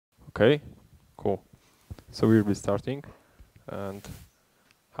Okay, cool. So we'll be starting. And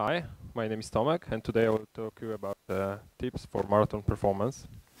hi, my name is Tomek, and today I will talk to you about tips for marathon performance.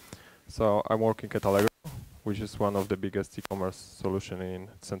 So I'm working at Allegro, which is one of the biggest e-commerce solution in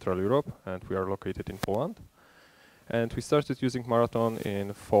Central Europe, and we are located in Poland. And we started using Marathon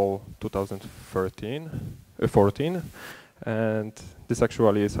in fall 2014, and this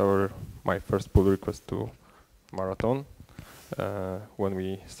actually is my first pull request to Marathon. When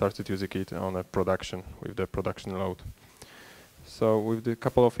we started using it on a production with the production load. So with the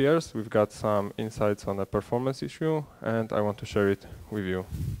couple of years, we've got some insights on a performance issue, and I want to share it with you.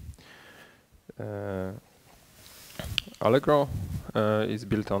 Allegro is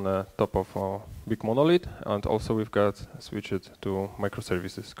built on the top of a big monolith, and also we've got switched to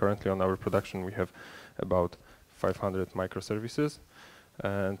microservices. Currently on our production, we have about 500 microservices,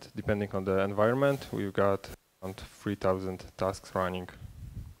 and depending on the environment, we've got around 3,000 tasks running.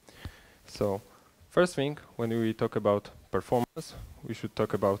 So first thing, when we talk about performance, we should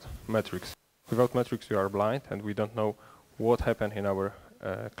talk about metrics. Without metrics, we are blind and we don't know what happened in our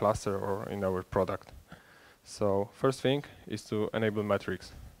cluster or in our product. So first thing is to enable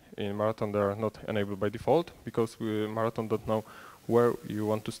metrics. In Marathon, they are not enabled by default because Marathon don't know where you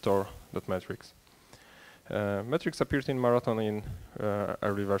want to store that metrics. Metrics appeared in Marathon in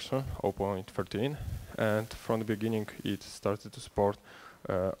early version 0.13, and from the beginning it started to support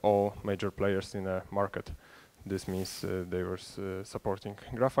all major players in the market. This means they were supporting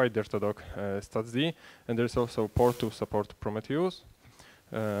Graphite, Datadog, StatsD, and there's also port to support Prometheus.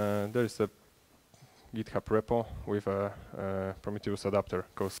 There is a GitHub repo with a Prometheus adapter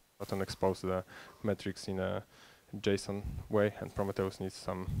because Marathon exposed the metrics in a JSON way, and Prometheus needs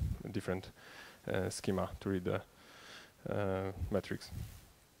some different schema to read the metrics.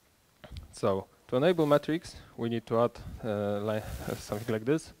 So to enable metrics, we need to add something like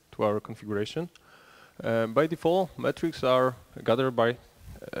this to our configuration. By default, metrics are gathered by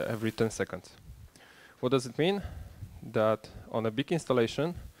every 10 seconds. What does it mean? That on a big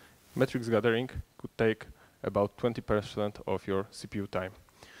installation, metrics gathering could take about 20% of your CPU time.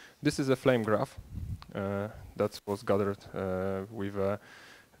 This is a flame graph that was gathered with a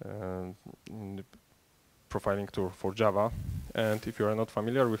profiling tool for Java. And if you are not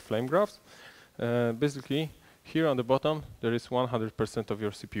familiar with flame graphs, basically here on the bottom there is 100% of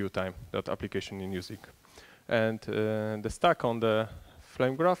your CPU time that application is using. And the stack on the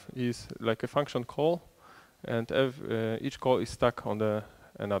flame graph is like a function call, and each call is stacked on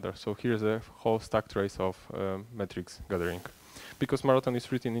another. So here's a whole stack trace of metrics gathering. Because Marathon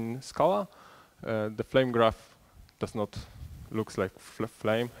is written in Scala, the flame graph does not looks like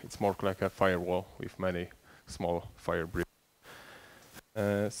flame. It's more like a firewall with many small fire bricks.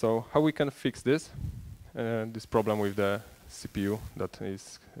 So how we can fix this problem with the CPU that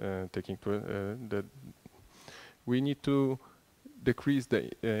is taking to we need to decrease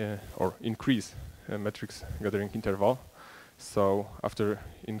or increase metrics gathering interval. So after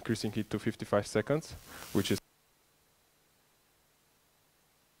increasing it to 55 seconds, which is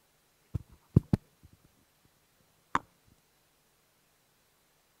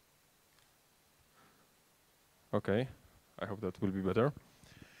okay, I hope that will be better.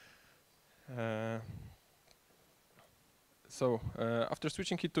 After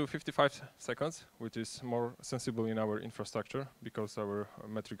switching it to 55 seconds, which is more sensible in our infrastructure because our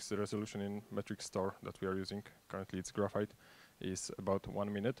metrics resolution in metric store that we are using, currently it's Graphite, is about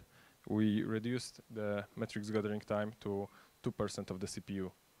 1 minute. We reduced the metrics gathering time to 2% of the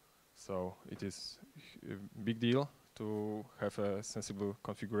CPU. So it is a big deal to have a sensible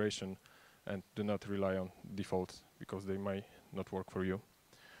configuration and do not rely on defaults because they might not work for you.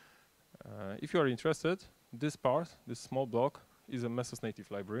 If you are interested, this small block, is a Mesos native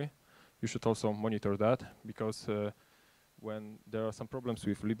library. You should also monitor that because when there are some problems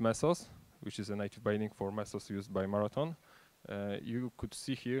with libmesos, which is a native binding for Mesos used by Marathon, you could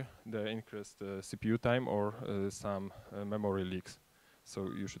see here the increased CPU time or some memory leaks.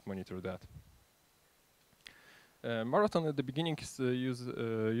 So you should monitor that. Marathon at the beginning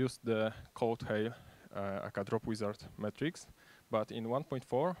used the code hail, aka drop wizard metrics, but in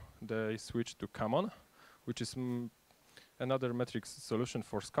 1.4 they switched to common, which is another metrics solution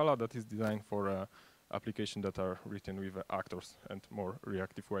for Scala that is designed for applications that are written with actors and more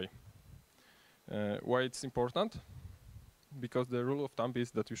reactive way. Why it's important? Because the rule of thumb is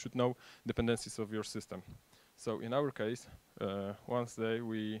that you should know dependencies of your system. So in our case, once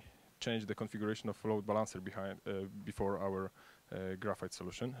we change the configuration of load balancer before our Graphite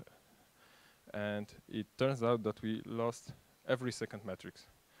solution, and it turns out that we lost every second metrics.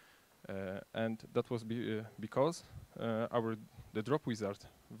 And that was because our the drop wizard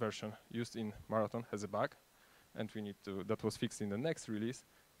version used in Marathon has a bug, and we need to, that was fixed in the next release,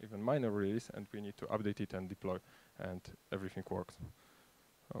 even minor release, and we need to update it and deploy, and everything works.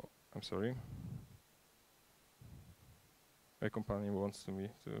 Oh, I'm sorry. My company wants me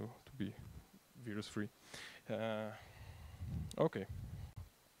to be virus-free. Okay.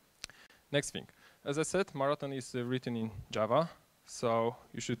 Next thing. As I said, Marathon is written in Java, so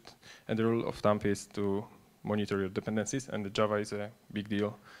you should, and the rule of thumb is to monitor your dependencies, and the Java is a big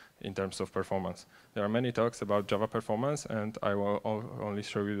deal in terms of performance. There are many talks about Java performance, and I will only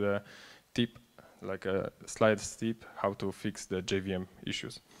show you the tip, like a slide tip, how to fix the JVM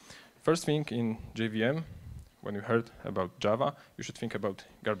issues. First thing in JVM, when you heard about Java, you should think about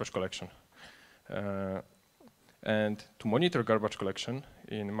garbage collection. And to monitor garbage collection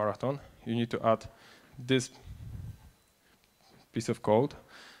in Marathon, you need to add this piece of code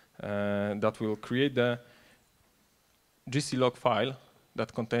that will create the GC log file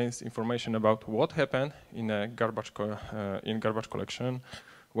that contains information about what happened in a garbage collection,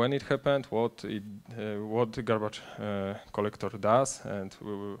 when it happened, what the garbage collector does, and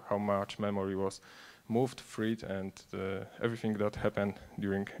how much memory was moved, freed, and everything that happened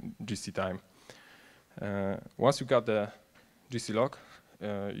during GC time. Once you got the GC log,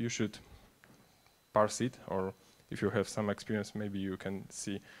 you should parse it, or if you have some experience, maybe you can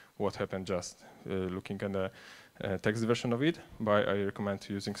see what happened just looking at the text version of it. But I recommend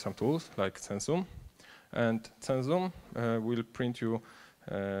using some tools like Censum. And Censum will print you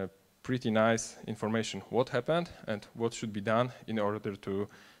pretty nice information, what happened and what should be done in order to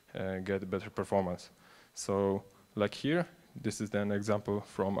get better performance. So like here, this is an example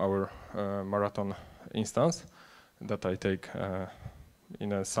from our Marathon instance that I take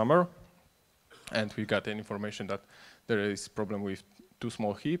in a summer. And we got the information that there is problem with too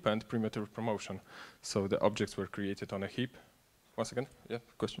small heap and primitive promotion. So the objects were created on a heap. One second, yeah,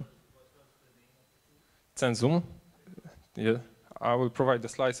 question? Censum, yeah. I will provide the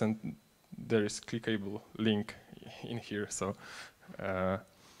slides, and there is clickable link in here. So, there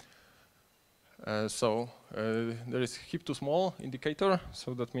is heap too small indicator.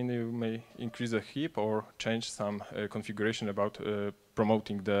 So that means you may increase the heap or change some configuration about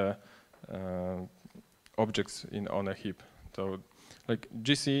promoting the objects on a heap. So, like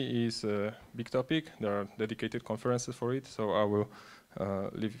GC is a big topic. There are dedicated conferences for it. So I will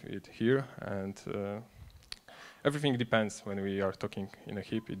leave it here. And everything depends when we are talking in a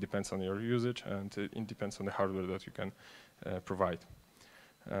heap. It depends on your usage, and it depends on the hardware that you can provide.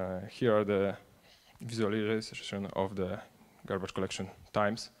 Here are the visualization of the garbage collection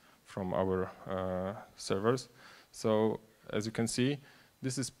times from our servers. So as you can see,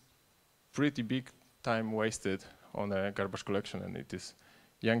 this is pretty big time wasted on a garbage collection, and it is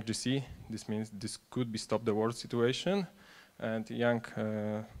young GC. This means this could be stop the world situation, and young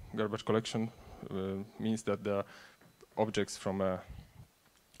garbage collection means that the objects from a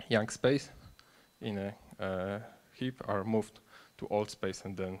young space in a heap are moved to old space,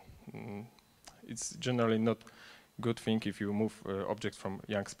 and then it's generally not good thing if you move objects from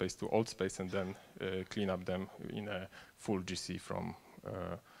young space to old space and then clean up them in a full GC from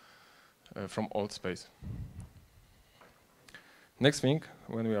old space. Next thing,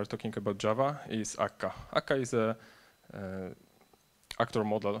 when we are talking about Java, is Akka. Akka is a actor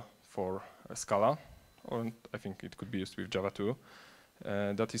model for Scala, or I think it could be used with Java too.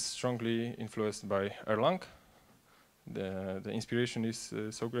 That is strongly influenced by Erlang. The inspiration is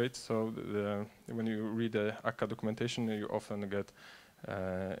so great. So when you read the Akka documentation, you often get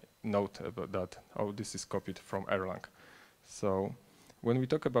a note about that. Oh, this is copied from Erlang. So when we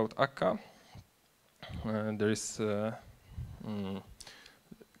talk about Akka, there is a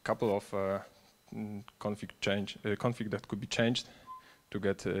couple of config that could be changed to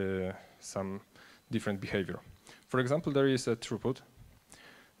get some different behavior. For example, there is a throughput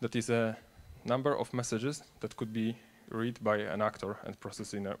that is a number of messages that could be read by an actor and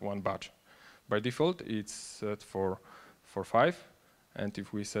processed in one batch. By default, it's set for 5, and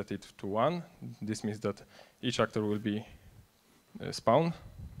if we set it to 1, this means that each actor will be spawn,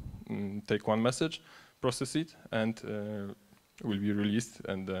 take one message, process it, and will be released,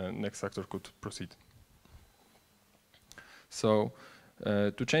 and the next actor could proceed. So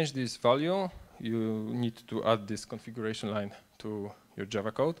to change this value, you need to add this configuration line to your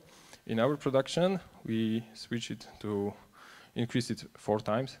Java code. In our production, we switch it to increase it 4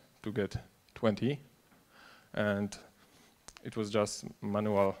 times to get 20, and it was just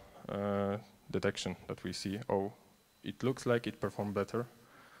manual detection that we see. Oh, it looks like it performed better,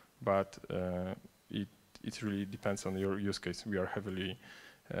 but it really depends on your use case. We are heavily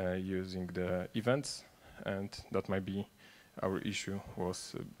using the events, and that might be our issue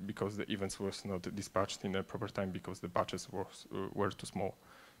was because the events was not dispatched in a proper time because the batches were too small.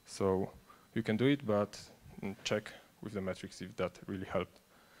 So you can do it, but check with the metrics if that really helped.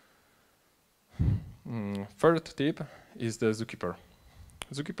 Third tip is the Zookeeper.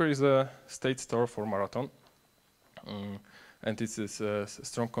 Zookeeper is a state store for Marathon, and it is a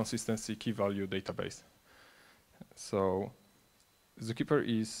strong consistency key value database. So Zookeeper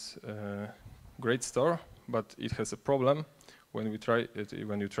is a great store, but it has a problem when you try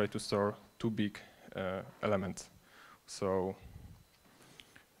to store too big elements. So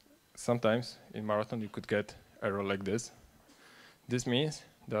sometimes in Marathon you could get error like this. This means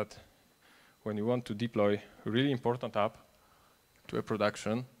that when you want to deploy a really important app to a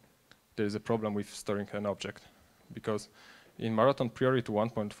production, there is a problem with storing an object. Because in Marathon prior to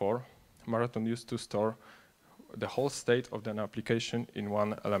 1.4, Marathon used to store the whole state of an application in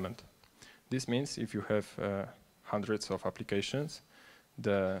one element. This means if you have hundreds of applications,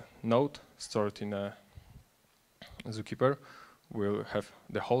 the node stored in a Zookeeper will have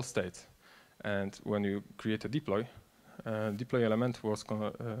the whole state. And when you create a deploy element was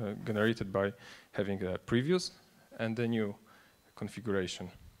generated by having a previous and a new configuration.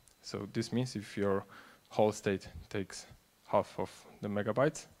 So this means if your whole state takes half of the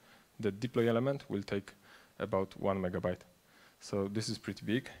megabytes, the deploy element will take about 1 megabyte. So this is pretty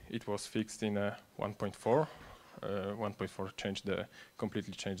big. It was fixed in 1.4. 1.4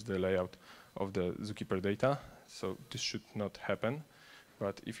 completely changed the layout of the Zookeeper data. So this should not happen.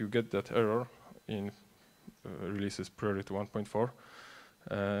 But if you get that error in releases prior to 1.4,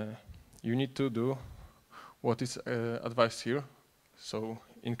 you need to do what is advised here. So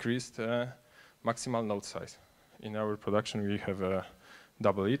increase the maximal node size. In our production, we have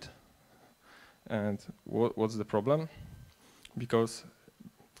double it. And what's the problem? Because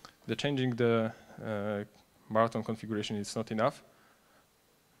changing the Marathon configuration is not enough.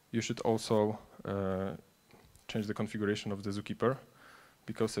 You should also change the configuration of the Zookeeper.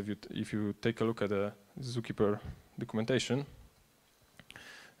 Because if you take a look at the Zookeeper documentation,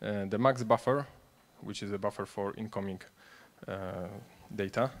 the max buffer, which is a buffer for incoming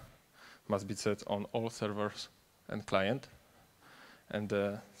data, must be set on all servers and client. And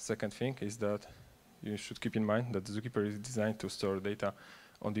the second thing is that you should keep in mind that the Zookeeper is designed to store data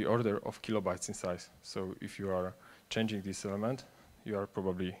on the order of kilobytes in size. So if you are changing this element, you are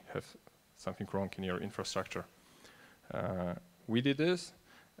probably have something wrong in your infrastructure. We did this,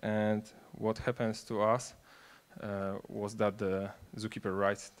 and what happens to us was that the Zookeeper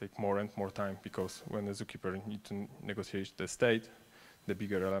writes take more and more time, because when the Zookeeper needs to negotiate the state, the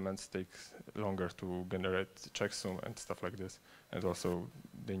bigger elements take longer to generate checksum and stuff like this. And also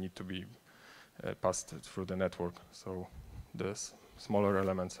they need to be passed through the network. So the smaller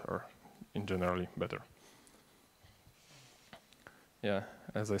elements are in generally better. Yeah,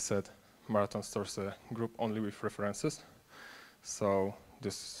 as I said, Marathon stores a group only with references. So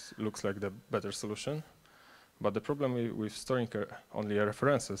this looks like the better solution. But the problem with storing only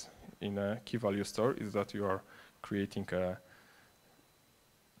references in a key value store is that you are creating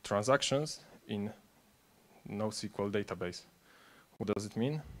transactions in NoSQL database. What does it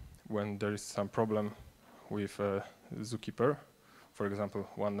mean? When there is some problem with Zookeeper, for example,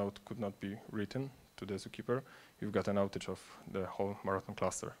 one node could not be written to the Zookeeper, you've got an outage of the whole Marathon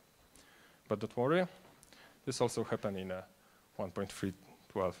cluster. But don't worry, this also happened in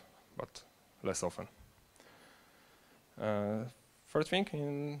 1.3.12, but less often. Third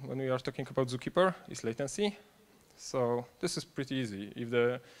thing when we are talking about Zookeeper is latency. So this is pretty easy. If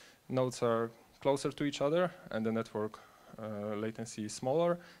the nodes are closer to each other and the network latency is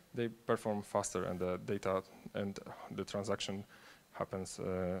smaller, they perform faster and the data and the transaction happens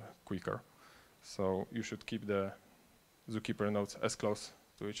quicker. So you should keep the Zookeeper nodes as close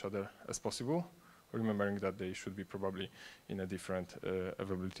to each other as possible, remembering that they should be probably in a different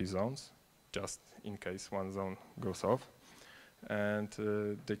availability zones, just in case one zone goes off. And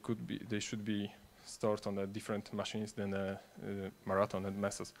they should be stored on different machines than Marathon and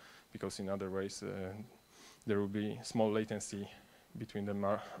Mesos, because in other ways there will be small latency between the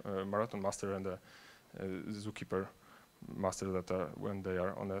Marathon master and the Zookeeper master that are when they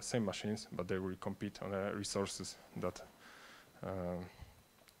are on the same machines, but they will compete on resources that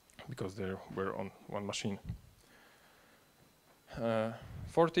because they were on one machine.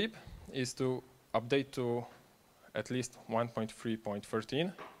 Fourth tip is to update to at least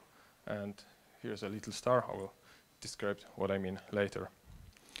 1.3.13, and here's a little star. I will describe what I mean later.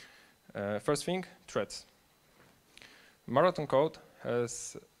 First thing, threads. Marathon code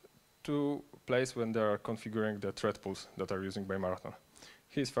has two places when they are configuring the thread pools that are used by Marathon.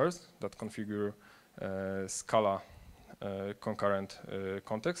 Here's first, that configure Scala concurrent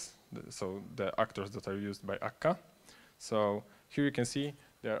context, so the actors that are used by akka. So here you can see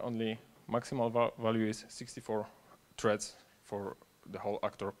there only maximal value is 64 threads for the whole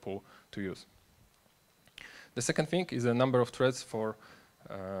actor pool to use. The second thing is the number of threads for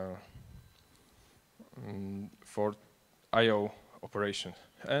I/O operation,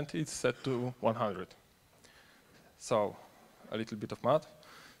 and it's set to 100. So a little bit of math: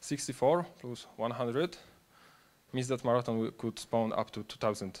 64 plus 100 means that Marathon could spawn up to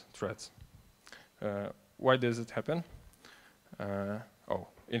 2,000 threads. Why does it happen?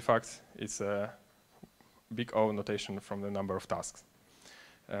 In fact, it's a big O notation from the number of tasks.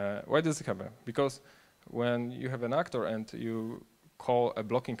 Why does it happen? Because when you have an actor and you call a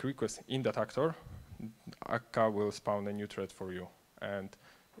blocking request in that actor, akka will spawn a new thread for you, and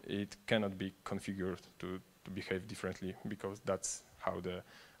it cannot be configured to behave differently, because that's how the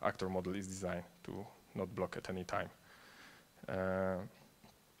actor model is designed, to not block at any time. Where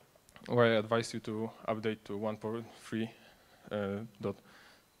I advise you to update to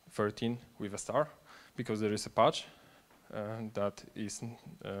 1.3.13 with a star, because there is a patch that is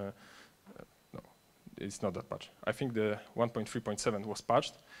no, it's not that patch. I think the 1.3.7 was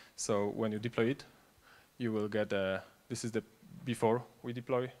patched, so when you deploy it, you will get this is the before we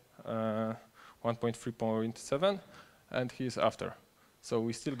deploy 1.3.7, and here's after. So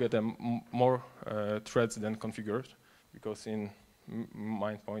we still get more threads than configured, because in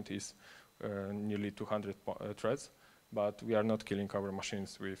mine point is nearly 200 threads, but we are not killing our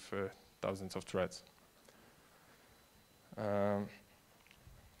machines with thousands of threads.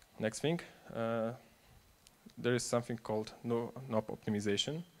 Next thing, there is something called NOP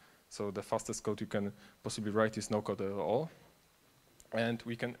optimization. So the fastest code you can possibly write is no code at all, and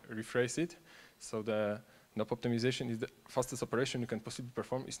we can rephrase it. So the NOP optimization is the fastest operation you can possibly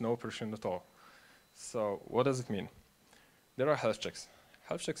perform is no operation at all. So what does it mean? There are health checks.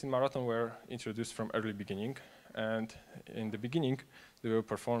 Health checks in Marathon were introduced from early beginning, and in the beginning they were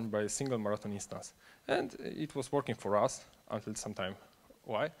performed by a single Marathon instance. And it was working for us until some time.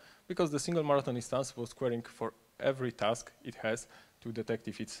 Why? Because the single Marathon instance was querying for every task it has to detect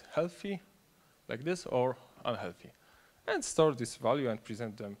if it's healthy, like this, or unhealthy, and store this value and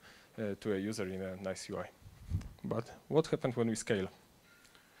present them to a user in a nice UI. But what happened when we scale?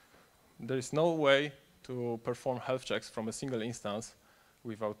 There is no way to perform health checks from a single instance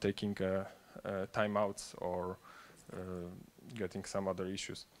without taking timeouts or getting some other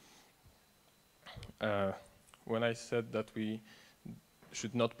issues. When I said that we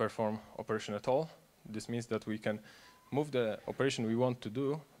should not perform operation at all, this means that we can move the operation we want to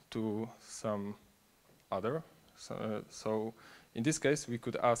do to some other. So in this case, we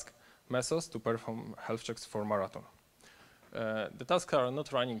could ask Mesos to perform health checks for Marathon. The tasks are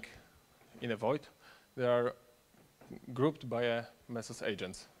not running in a void. They are grouped by a Mesos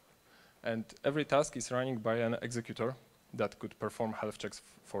agents. And every task is running by an executor that could perform health checks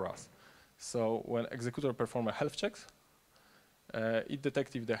for us. So when executor performs a health checks, it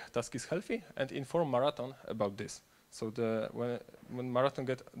detects if the task is healthy and inform Marathon about this. So when Marathon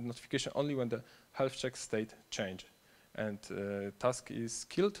gets notification only when the health check state change, and task is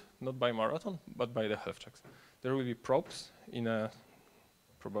killed not by Marathon but by the health checks. There will be probes in a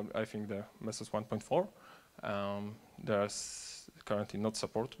probably I think the Mesos 1.4. There's currently not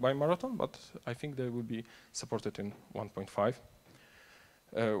supported by Marathon, but I think they will be supported in 1.5,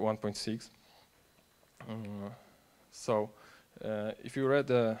 1.6. So if you read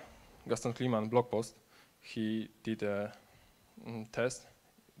the Gaston Kliman blog post, he did a test.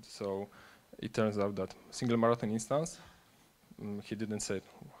 So it turns out that single Marathon instance, he didn't say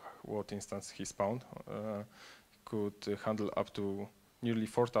what instance he spawned, could handle up to nearly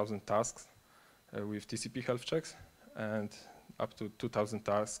 4,000 tasks with TCP health checks, and up to 2,000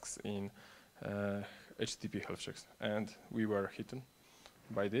 tasks in HTTP health checks. And we were hidden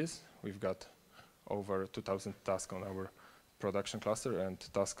by this. We've got over 2,000 tasks on our production cluster, and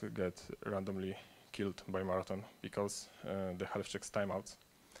tasks get randomly killed by Marathon because the health checks timeouts.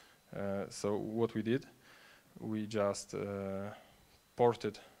 So what we did, we just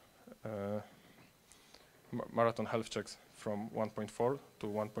ported Marathon health checks from 1.4 to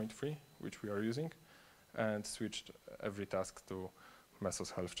 1.3, which we are using, and switched every task to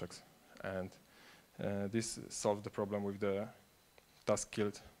Mesos health checks. And this solved the problem with the task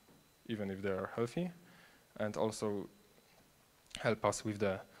killed even if they are healthy, and also help us with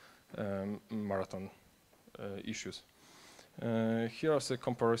the Marathon issues. Here's a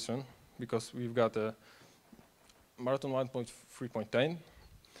comparison, because we've got a Marathon 1.3.10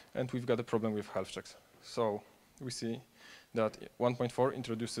 and we've got a problem with health checks. So we see that 1.4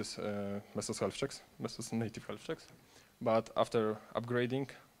 introduces Mesos health checks, Mesos native health checks. but after upgrading,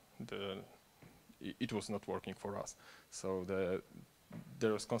 it was not working for us. So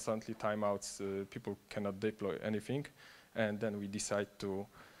there was constantly timeouts, people cannot deploy anything, and then we decide to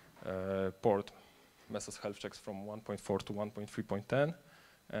port Mesos health checks from 1.4 to 1.3.10,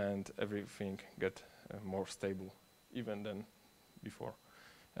 and everything get more stable even than before,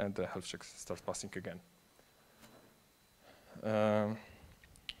 and the health checks start passing again.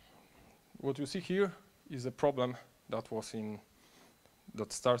 What you see here is a problem that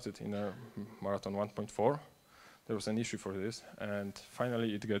started in a Marathon 1.4. There was an issue for this, and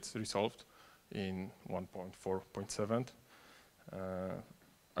finally it gets resolved in 1.4.7.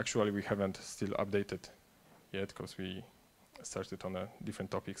 Actually, we haven't still updated yet because we started on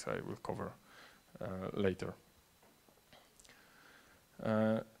different topics I will cover later.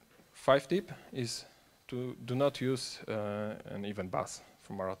 5th tip is to do not use an event bus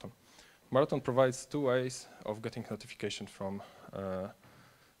for Marathon. Marathon provides 2 ways of getting notification from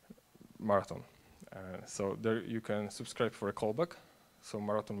Marathon. So there you can subscribe for a callback. So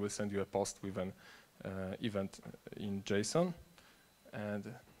Marathon will send you a post with an event in JSON,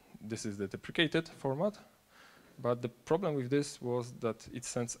 and this is the deprecated format. But the problem with this was that it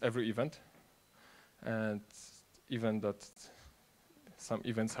sends every event, and even that some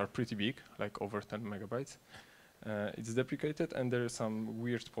events are pretty big, like over 10 megabytes. It's deprecated, and there is some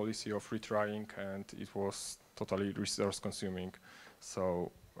weird policy of retrying, and it was totally resource consuming.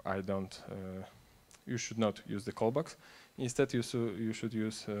 So you should not use the callbacks. Instead, you should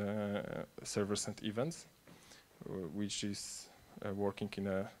use server sent events, which is working in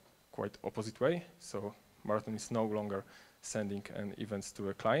a quite opposite way. So Marathon is no longer sending an events to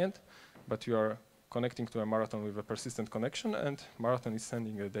a client, but you are connecting to a Marathon with a persistent connection, and Marathon is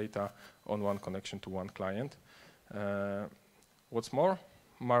sending the data on one connection to one client. What's more,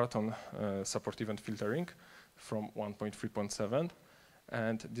 Marathon support event filtering from 1.3.7,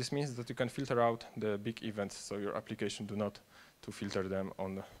 and this means that you can filter out the big events, so your application do not to filter them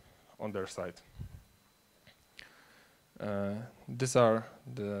on their side. These are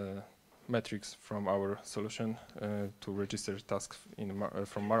the metrics from our solution to register tasks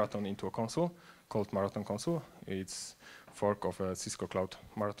from Marathon into a console called Marathon Console. It's fork of a Cisco Cloud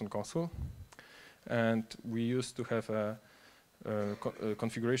Marathon Console. And we used to have a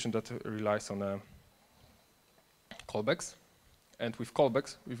configuration that relies on callbacks. And with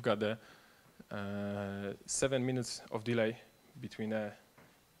callbacks, we've got a 7 minutes of delay between a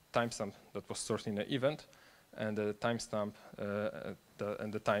timestamp that was stored in an event and the timestamp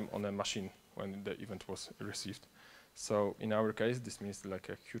and the time on a machine when the event was received. So in our case, this means like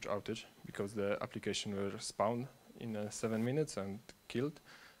a huge outage because the application will spawn in 7 minutes and killed.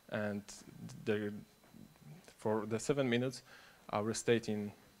 And for the 7 minutes, our state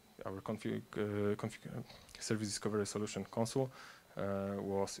in our service discovery solution console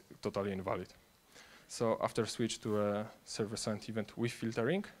was totally invalid. So after switch to a server-side event with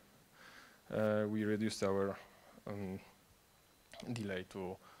filtering, we reduced our delay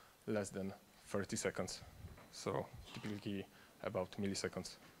to less than 30 seconds. So typically about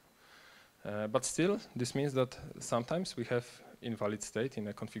milliseconds. But still, this means that sometimes we have invalid state in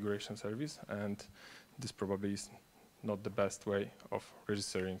a configuration service, and this probably is not the best way of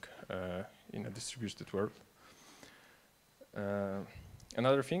registering in a distributed world.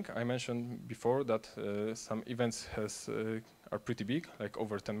 Another thing I mentioned before that some events are pretty big, like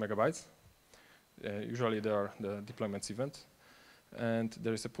over 10 megabytes. Usually they are the deployments events, and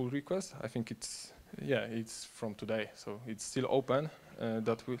there is a pull request. I think it's from today, so it's still open.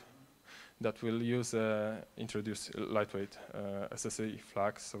 That will introduce lightweight SSA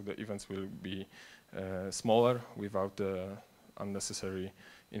flags, so the events will be smaller without the unnecessary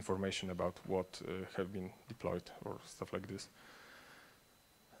information about what have been deployed or stuff like this.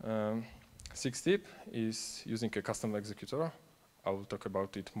 6th tip is using a custom executor. I will talk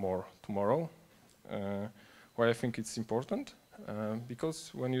about it more tomorrow. Why I think it's important?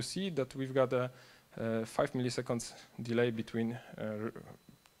 Because when you see that we've got a 5 milliseconds delay between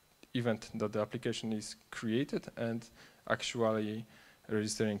event that the application is created and actually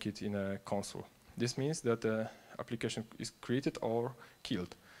registering it in a console. This means that the application is created or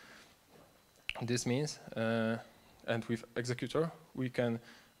killed. This means, and with executor, we can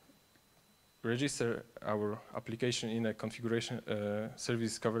register our application in a configuration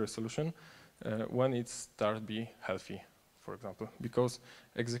service discovery solution when it starts to be healthy, for example, because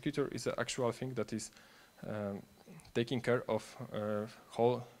executor is an actual thing that is taking care of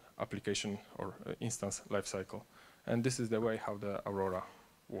whole application or instance lifecycle. And this is the way how the Aurora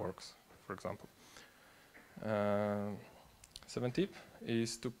works, for example. 7th tip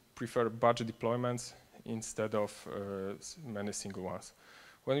is to prefer batch deployments instead of many single ones.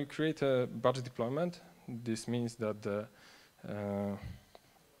 When we create a batch deployment, this means that the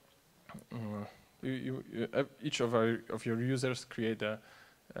each of your users create a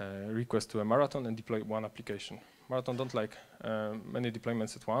request to a Marathon and deploy one application. Marathon don't like many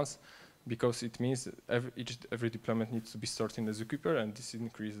deployments at once because it means every deployment needs to be stored in the zookeeper, and this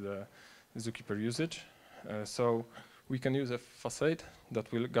increases the zookeeper usage. So we can use a facade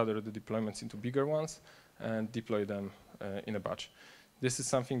that will gather the deployments into bigger ones and deploy them in a batch. This is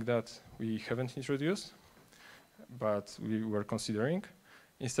something that we haven't introduced, but we were considering.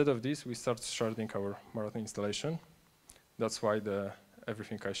 Instead of this, we start sharding our Marathon installation. That's why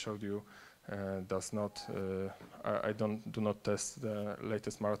everything I showed you does not. I do not test the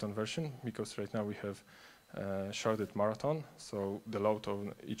latest Marathon version because right now we have sharded Marathon, so the load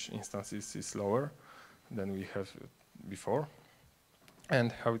of each instance is lower than we have before.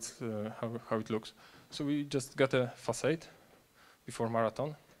 And how it looks. So we just got a facade before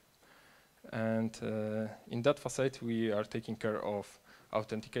Marathon, and in that facade we are taking care of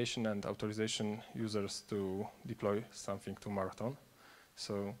authentication and authorization users to deploy something to Marathon.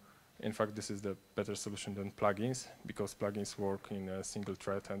 So in fact this is the better solution than plugins, because plugins work in a single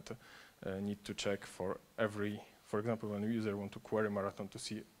thread and need to check for every, for example, when a user wants to query Marathon to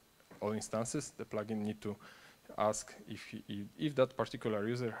see all instances, the plugin need to ask if that particular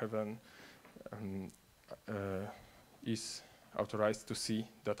user have is authorized to see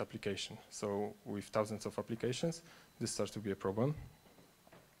that application. So with thousands of applications, this starts to be a problem.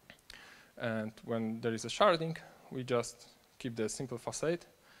 And when there is a sharding, we just keep the simple facade,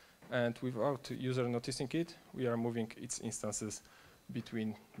 and without user noticing it, we are moving its instances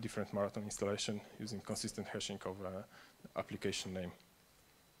between different Marathon installation using consistent hashing of application name.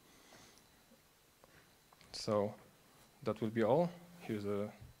 So that will be all. Here's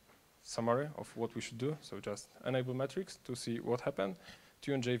a summary of what we should do. So just enable metrics to see what happened,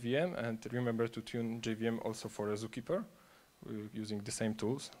 tune JVM, and remember to tune JVM also for a zookeeper. We're using the same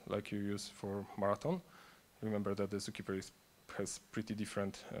tools like you use for Marathon. Remember that the zookeeper has pretty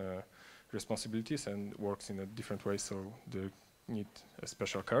different responsibilities and works in a different way, so they need a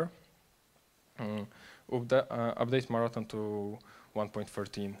special care. Update Marathon to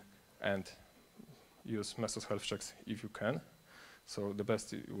 1.13 and use Mesos health checks if you can. So the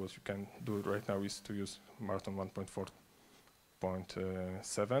best what you can do right now is to use Marathon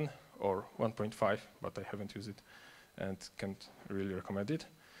 1.4.7 or 1.5, but I haven't used it and can't really recommend it.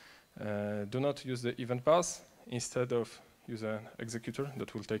 Do not use the event pass. Instead of use an executor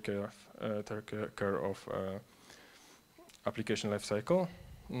that will take care of application lifecycle.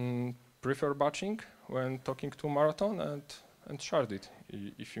 Prefer batching when talking to Marathon and shard it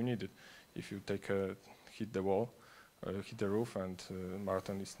if you need it. If you hit the wall, hit the roof, and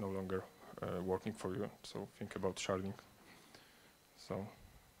Marathon is no longer working for you, so think about sharding. So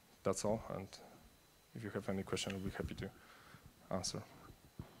that's all, and if you have any question, I'll be happy to answer.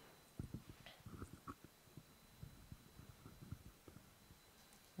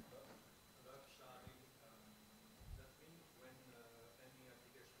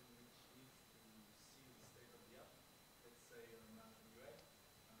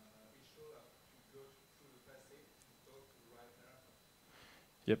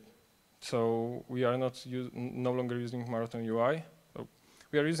 Yep. So we are no longer using Marathon UI. So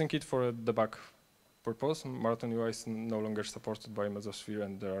we are using it for a debug purpose. Marathon UI is no longer supported by Mesosphere,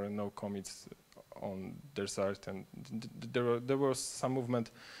 and there are no commits on their side. And there was some movement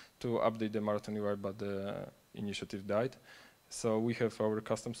to update the Marathon UI, but the initiative died. So we have our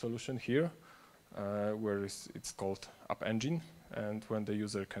custom solution here, where it's called App Engine, and when the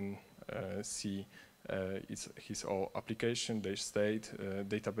user can see his all application, their state,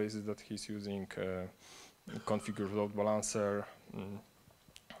 databases that he's using, configure load balancer,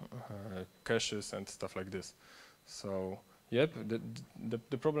 caches, and stuff like this. So, yep,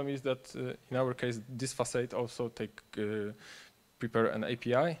 the problem is that in our case, this facade also prepare an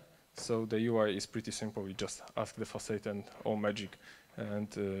API. So the UI is pretty simple. We just ask the facade and all magic, and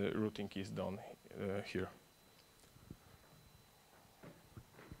routing is done here.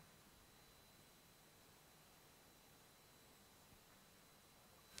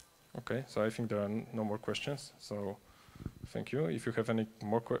 Okay, so I think there are no more questions. So thank you. If you have any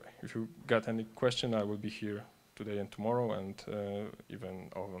more, if you got any question, I will be here today and tomorrow, and even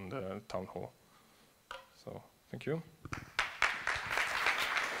on the town hall. So thank you.